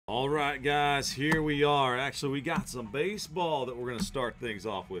All right, guys, here we are. Actually, we got some baseball that we're going to start things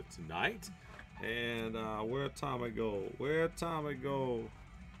off with tonight. And where'd Tommy go? Where'd Tommy go?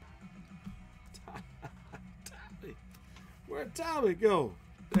 Where'd Tommy go?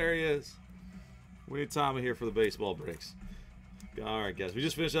 There he is. We need Tommy here for the baseball breaks. All right, guys, we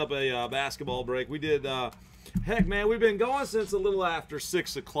just finished up a basketball break. We did, heck, man, we've been going since a little after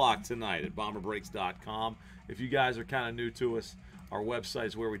 6 o'clock tonight at bomberbreaks.com. If you guys are kind of new to us, our website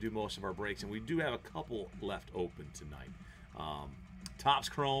is where we do most of our breaks, and we do have a couple left open tonight. Topps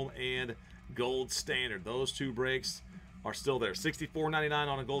Chrome and Gold Standard. Those two breaks are still there. $64.99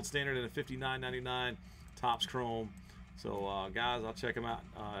 on a Gold Standard and a $59.99 Topps Chrome. So, guys, I'll check them out.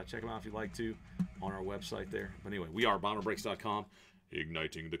 Check them out if you'd like to on our website there. But anyway, we are bomberbreaks.com,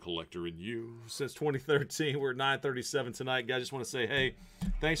 igniting the collector in you. Since 2013, we're at 937 tonight. Guys, just want to say, hey,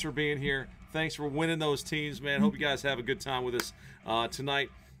 thanks for being here. Thanks for winning those teams, man. Hope you guys have a good time with us tonight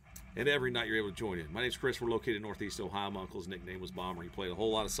and every night you're able to join in. My name's Chris. We're located in Northeast Ohio. My uncle's nickname was Bomber. He played a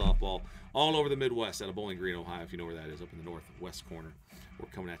whole lot of softball all over the Midwest out of Bowling Green, Ohio, if you know where that is, up in the northwest corner. We're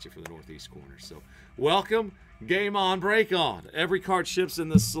coming at you from the northeast corner. So welcome. Game on, break on. Every card ships in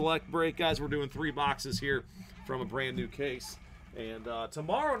the select break, guys. We're doing 3 boxes here from a brand new case. And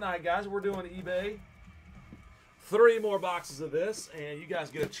tomorrow night, guys, we're doing eBay. 3 more boxes of this, and you guys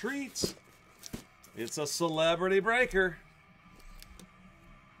get a treat. It's a celebrity breaker.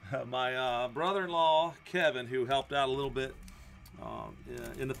 My brother-in-law, Kevin, who helped out a little bit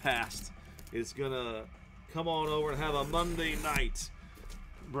in the past, is going to come on over and have a Monday night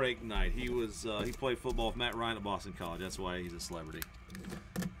break night. He played football with Matt Ryan at Boston College. That's why he's a celebrity.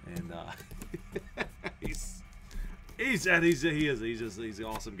 And he's an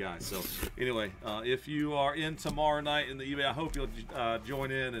awesome guy. So anyway, if you are in tomorrow night in the eBay, I hope you'll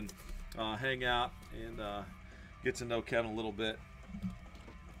join in and hang out and get to know Kevin a little bit.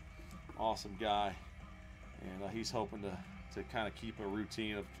 Awesome guy, and he's hoping to kind of keep a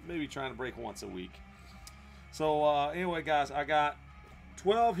routine of maybe trying to break once a week. So anyway, guys, I got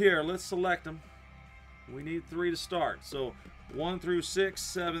 12 here. Let's select them. We need 3 to start. So 1 through 6,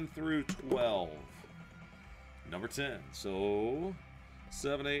 7 through 12. Number 10. So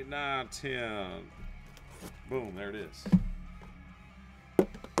 7, 8, 9, 10. Boom, there it is.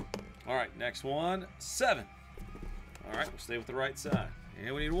 All right, next one, 7. All right, we'll stay with the right side.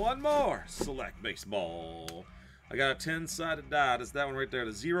 And we need 1 more. Select baseball. I got a 10-sided die. That's that one right there.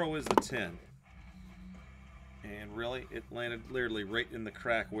 The 0 is the 10. And really, it landed literally right in the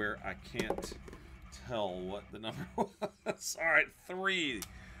crack where I can't tell what the number was. All right, 3.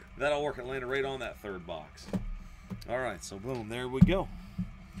 That'll work. It landed right on that 3rd box. All right, so boom, there we go.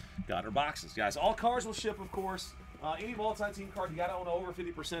 Got our boxes, guys. All cards will ship, of course. Any multi-team card, you got to own over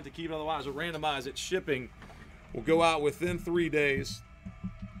 50% to keep it. Otherwise, we'll randomize it. Shipping will go out within 3 days.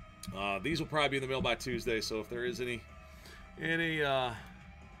 These will probably be in the mail by Tuesday, so if there is anything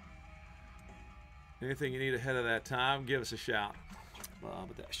you need ahead of that time, give us a shout.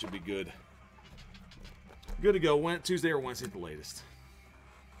 But that should be good. Good to go. Tuesday or Wednesday at the latest.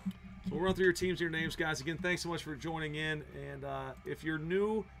 So we'll run through your teams and your names, guys. Again, thanks so much for joining in. And if you're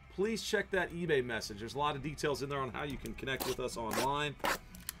new, please check that eBay message. There's a lot of details in there on how you can connect with us online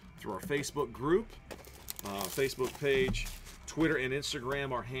through our Facebook group, Facebook page, Twitter, and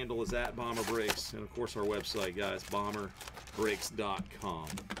Instagram. Our handle is @BomberBreaks. And, of course, our website, guys, bomberbreaks.com.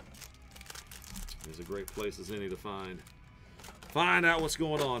 It's a great place as any to find out what's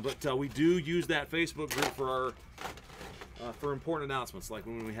going on. But we do use that Facebook group for important announcements, like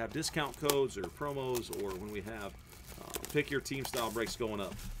when we have discount codes or promos, or when we have pick your team style breaks going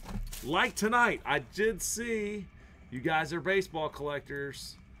up. Like tonight, I did see you guys are baseball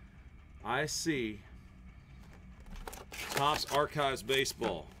collectors. I see Topps Archives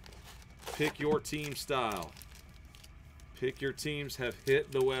Baseball. Pick your team style. Pick your teams have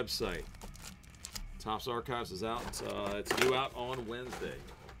hit the website. Topps Archives is out. It's due out on Wednesday.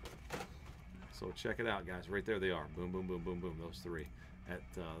 So check it out, guys. Right there they are. Boom, boom, boom, boom, boom. Those 3 at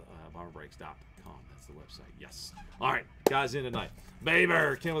bomberbreaks.com. That's the website. Yes. All right, guys, in tonight.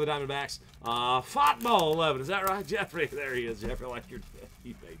 Baber, Ken with the Diamondbacks. Football 11. Is that right, Jeffrey? There he is. Jeffrey, like your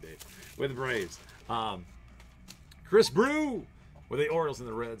eBay day with the Braves. Chris Brew with the Orioles and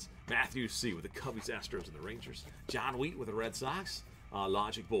the Reds. Matthew C. with the Cubbies, Astros, and the Rangers. John Wheat with the Red Sox.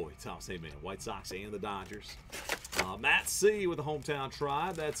 Logic Boy, Thomas Heyman, White Sox and the Dodgers. Matt C. with the Hometown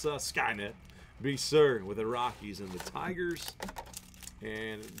Tribe. That's Skynet. B. Sir with the Rockies and the Tigers.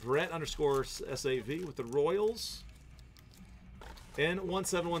 And Brett _SAV with the Royals.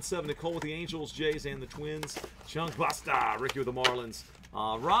 N1717, Nicole with the Angels, Jays, and the Twins. Chunk Basta, Ricky with the Marlins.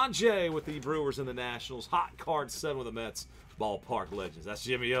 Ron J with the Brewers and the Nationals. Hot Card 7 with the Mets. Ballpark legends. That's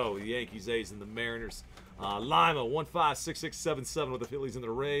Jimmy O, the Yankees, A's, and the Mariners. Lima, 156677 with the Phillies and the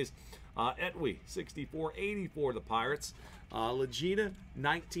Rays. Etwe, 6484, the Pirates. Legina,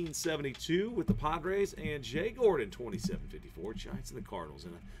 1972 with the Padres. And Jay Gordon, 2754, Giants and the Cardinals.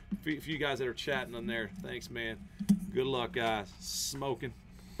 And a few guys that are chatting on there, thanks, man. Good luck, guys. Smoking.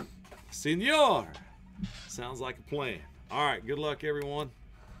 Senor! Sounds like a plan. All right, good luck, everyone.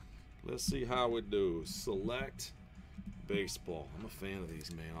 Let's see how we do. Select baseball. I'm a fan of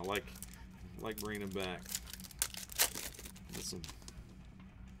these, man. I like bringing them back. Listen.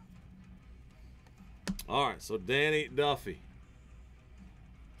 All right, so Danny Duffy.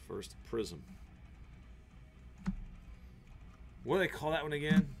 First Prism. What do they call that one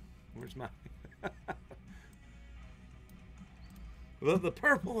again? Where's my... the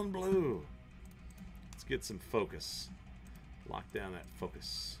purple and blue. Let's get some focus. Lock down that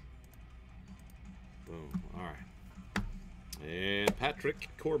focus. Boom. All right. And Patrick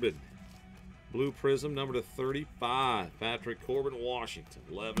Corbin. Blue Prism, number to 35. Patrick Corbin, Washington,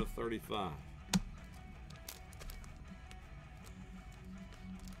 11 of 35.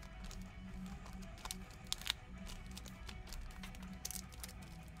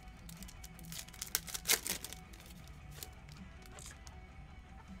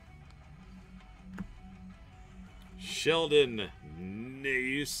 Sheldon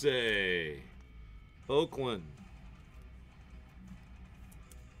Neuse, Oakland.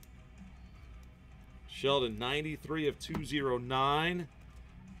 Sheldon, 93 of 209.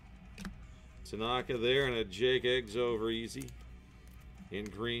 Tanaka there, and a Jake Eggs over easy. In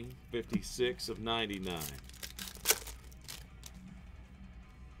green, 56 of 99.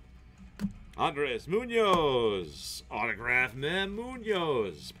 Andres Munoz. Autograph Mem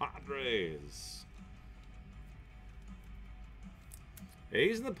Munoz. Padres.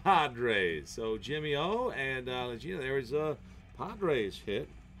 A's and the Padres. So Jimmy O and Legina, there was a Padres hit.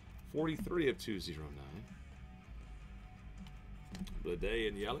 43 of 209. Blade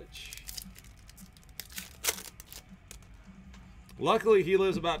and Yelich. Luckily, he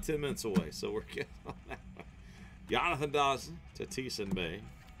lives about 10 minutes away, so we're good on that. Jonathan Dawson, Tatis and May.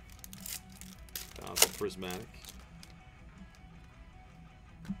 Dawson Prismatic.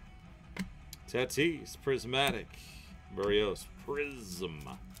 Tatis Prismatic. Barrios Prism.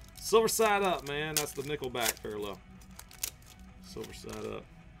 Silver side up, man. That's the Nickelback parallel. Silver side up.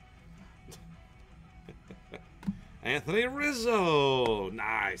 Anthony Rizzo.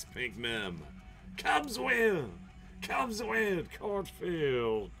 Nice. Pink Mem. Cubs win. Cubs win.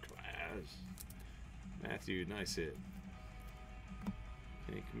 Cornfield. Crash. Matthew, nice hit.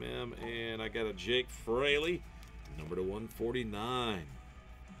 Pink Mem. And I got a Jake Fraley. Number to 149.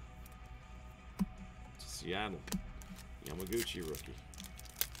 Seattle. Yamaguchi rookie.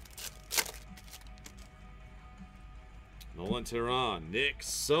 Nolan Tehran. Nick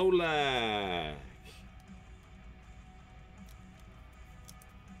Solak.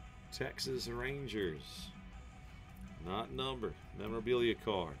 Texas Rangers. Not numbered. Memorabilia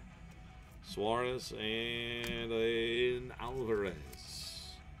card. Suarez and an Alvarez.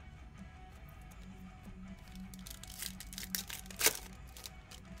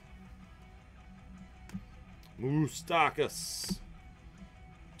 Moustakas.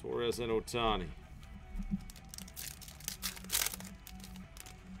 Torres and Otani.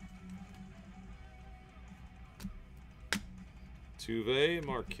 Tuve and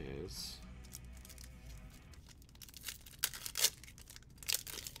Marquez.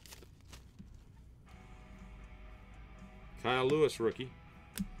 Kyle Lewis rookie.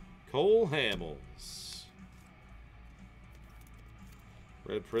 Cole Hamels.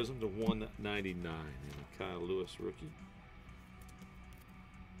 Red Prism to 199. And a Kyle Lewis rookie.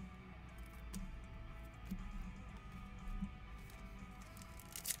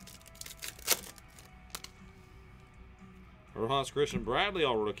 Rojas Christian Bradley,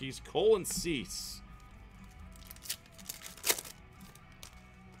 all rookies. Cole and Cease.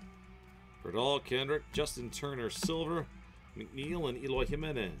 Berdal, Kendrick, Justin Turner, Silver, McNeil, and Eloy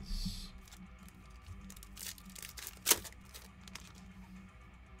Jimenez.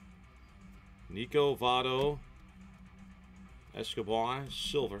 Nico Votto, Escobar,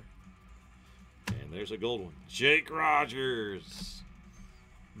 Silver. And there's a gold one. Jake Rogers.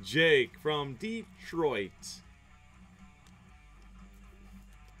 Jake from Detroit.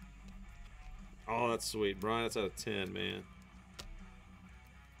 Oh, that's sweet. Brian, that's out of 10, man.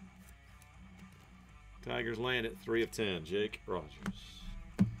 Tigers land at 3 of 10. Jake Rogers.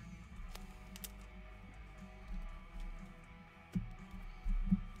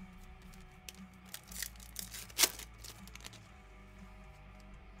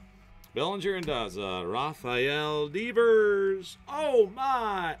 Bellinger and Daza. Rafael Devers. Oh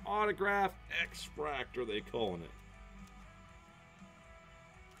my! Autograph X-Fractor, they calling it.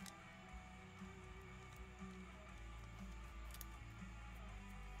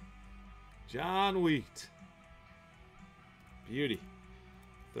 John Wheat. Beauty.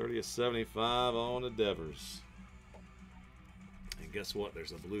 30 of 75 on the Devers. And guess what?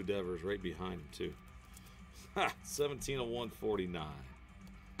 There's a blue Devers right behind him, too. 17 of 149.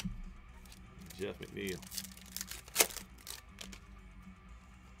 Jeff McNeil.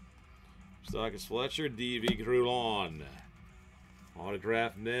 Stockus Fletcher, D.V. Grulon.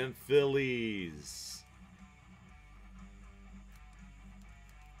 Autograph then Phillies.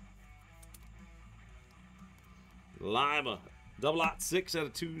 Lima. Double out 6 out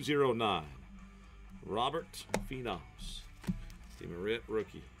of 209. Robert Phenoms. Demerit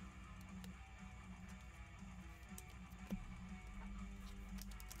rookie.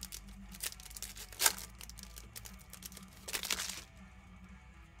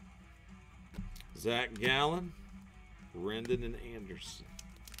 Zach Gallen, Rendon, and Anderson.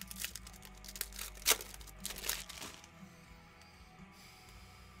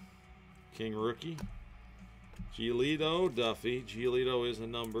 King rookie. Giolito, Duffy. Giolito is a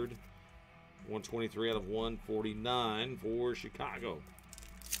numbered 123 out of 149 for Chicago.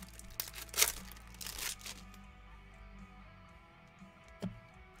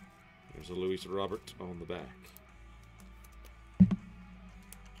 There's a Luis Robert on the back.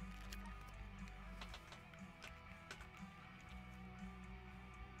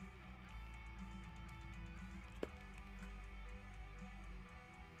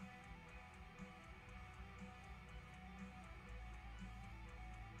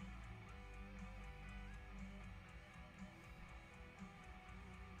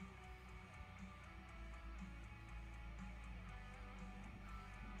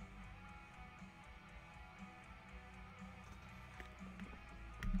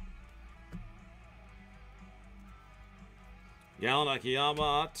 Gallen,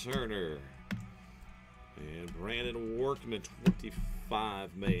 Akiyama, Turner. And Brandon Workman,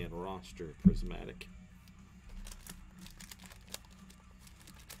 25-man roster, prismatic.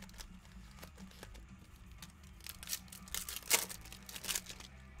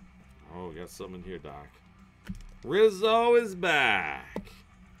 Oh, we got something in here, Doc. Rizzo is back.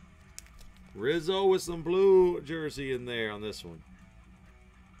 Rizzo with some blue jersey in there on this one.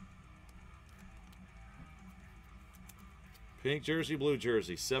 Pink jersey, blue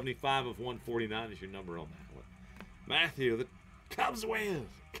jersey. 75 of 149 is your number on that one. Matthew, the Cubs win.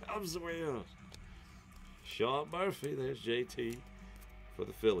 Cubs win. Sean Murphy, there's JT for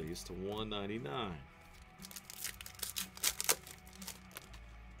the Phillies to 199.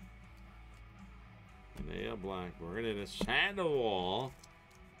 Nea Blackburn, and it's Sandoval.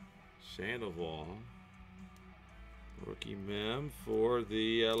 Sandoval. Rookie mem for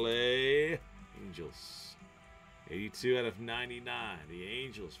the LA Angels. 82 out of 99. The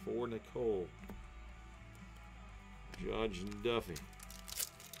Angels for Nicole. Judge and Duffy.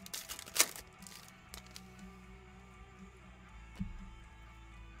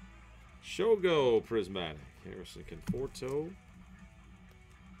 Shogo prismatic. Harrison Conforto.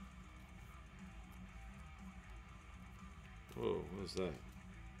 Whoa, what is that?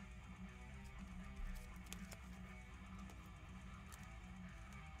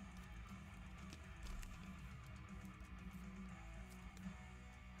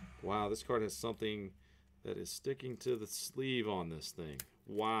 Wow, this card has something that is sticking to the sleeve on this thing.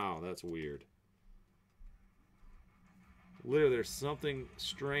 Wow, that's weird. Literally, there's something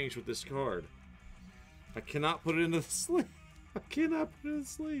strange with this card. I cannot put it into the sleeve. I cannot put it in the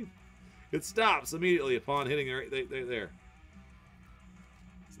sleeve. It stops immediately upon hitting it right there.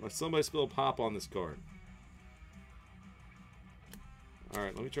 It's like somebody spilled pop on this card.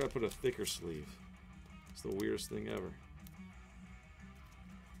 Alright, let me try to put a thicker sleeve. It's the weirdest thing ever.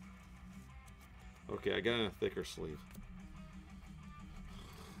 Okay, I got in a thicker sleeve.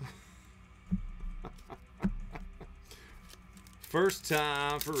 First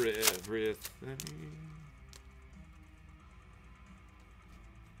time for everything.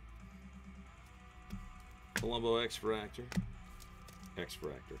 Colombo X-Fractor.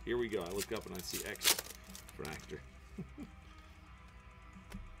 X-Fractor. Here we go. I look up and I see X-Fractor.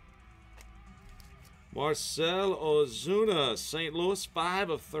 Marcel Ozuna, St. Louis, 5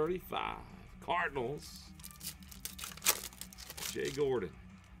 of 35. Cardinals. Jay Gordon.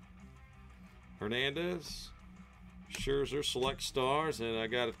 Hernandez. Scherzer, Select Stars. And I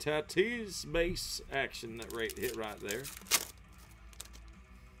got a Tatis base action that hit right there.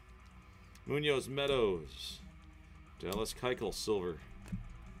 Munoz Meadows. Dallas Keuchel, silver.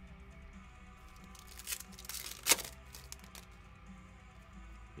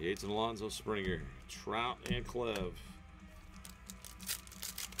 Yates and Alonzo Springer. Trout and Clev.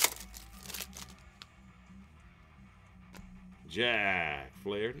 Jack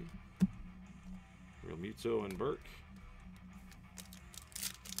Flaherty. Real Muto and Burke.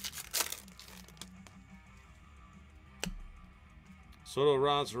 Soto,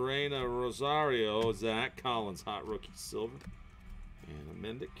 Rosarena, Rosario, Zach Collins, hot rookie silver. And a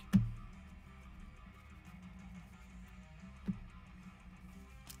Mendick.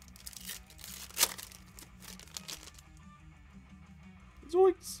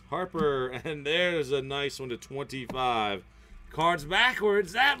 Zoinks. Harper, and there's a nice one to 25. Cards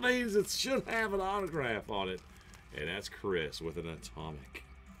backwards. That means it should have an autograph on it. And that's Chris with an atomic.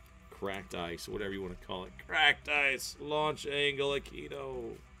 Cracked ice, whatever you want to call it. Cracked ice. Launch angle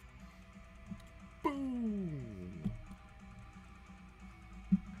Aquino. Boom.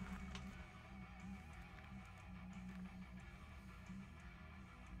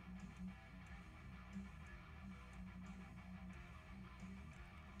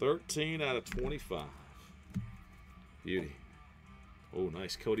 $13 out of 25. Beauty. Oh,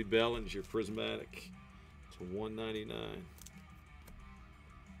 nice Cody Bellinger prismatic to $199.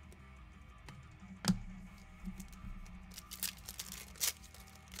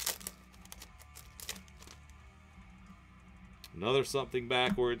 Another something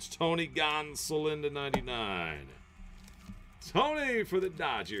backwards. Tony Gonsolin to 99. Tony for the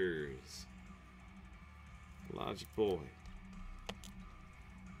Dodgers. Logic boy.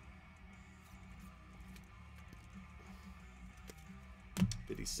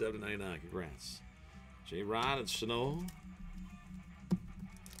 $57.99. Congrats. J. Rod and Snow.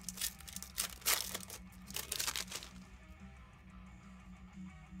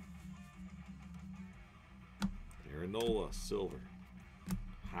 Nola, silver.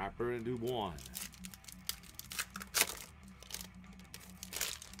 Harper and Dubois.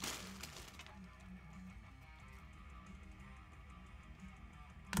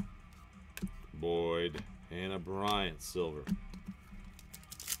 Boyd. Hannah Bryant, silver.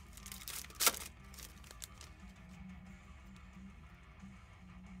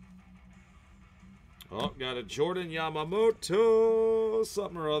 Oh, got a Jordan Yamamoto.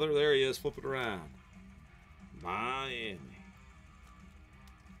 Something or other. There he is. Flip it around. Miami.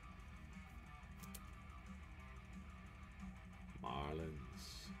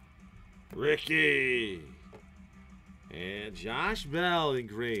 Marlins. Ricky. And Josh Bell in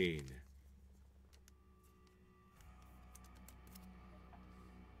green.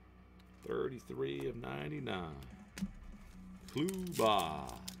 $33 of 99.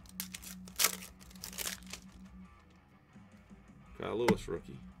 Kluba. Kyle Lewis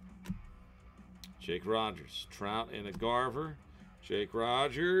rookie. Jake Rogers, Trout, and a Garver. Jake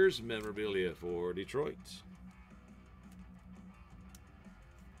Rogers, memorabilia for Detroit.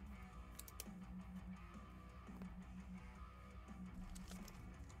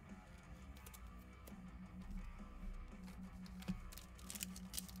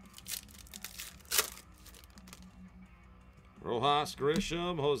 Rojas,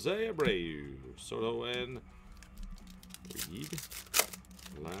 Grisham, Jose Abreu, Soto, and Reed.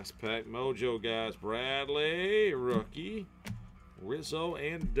 Last pack mojo, guys. Bradley, rookie. Rizzo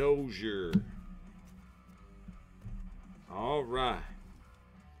and Dozier. All right.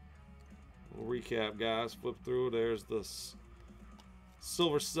 We'll recap, guys. Flip through. There's the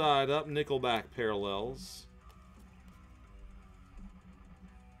silver side up. Nickelback parallels.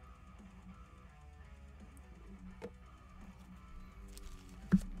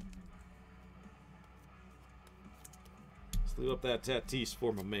 Leave up that Tatis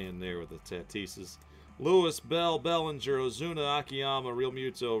for my man there with the Tatises. Lewis, Bell, Bellinger, Ozuna, Akiyama, Real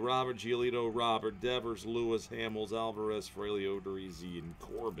Muto, Robert, Giolito, Robert, Devers, Lewis, Hamels, Alvarez, Fraley, Odorizzi, and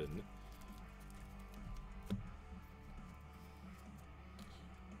Corbin.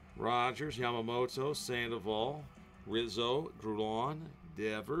 Rogers, Yamamoto, Sandoval, Rizzo, Grulon,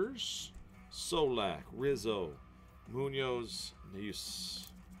 Devers, Solak, Rizzo, Munoz,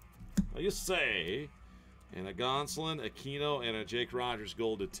 Yusei, and a Gonsolin, Aquino, and a Jake Rogers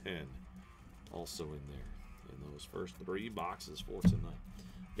gold to 10. Also in there in those first 3 boxes for tonight.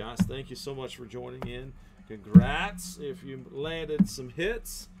 Guys, thank you so much for joining in. Congrats if you landed some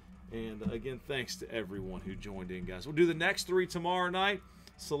hits. And again, thanks to everyone who joined in, guys. We'll do the next 3 tomorrow night.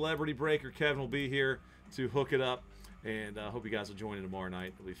 Celebrity Breaker Kevin will be here to hook it up. And I hope you guys will join in tomorrow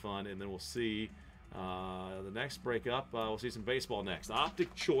night. It'll be fun. And then we'll see the next breakup. We'll see some baseball next.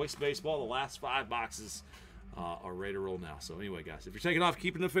 Optic Choice Baseball. The last 5 boxes are ready to roll now. So anyway, guys, if you're taking off,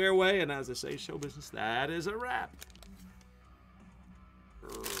 keeping the fairway, and as I say, show business, that is a wrap.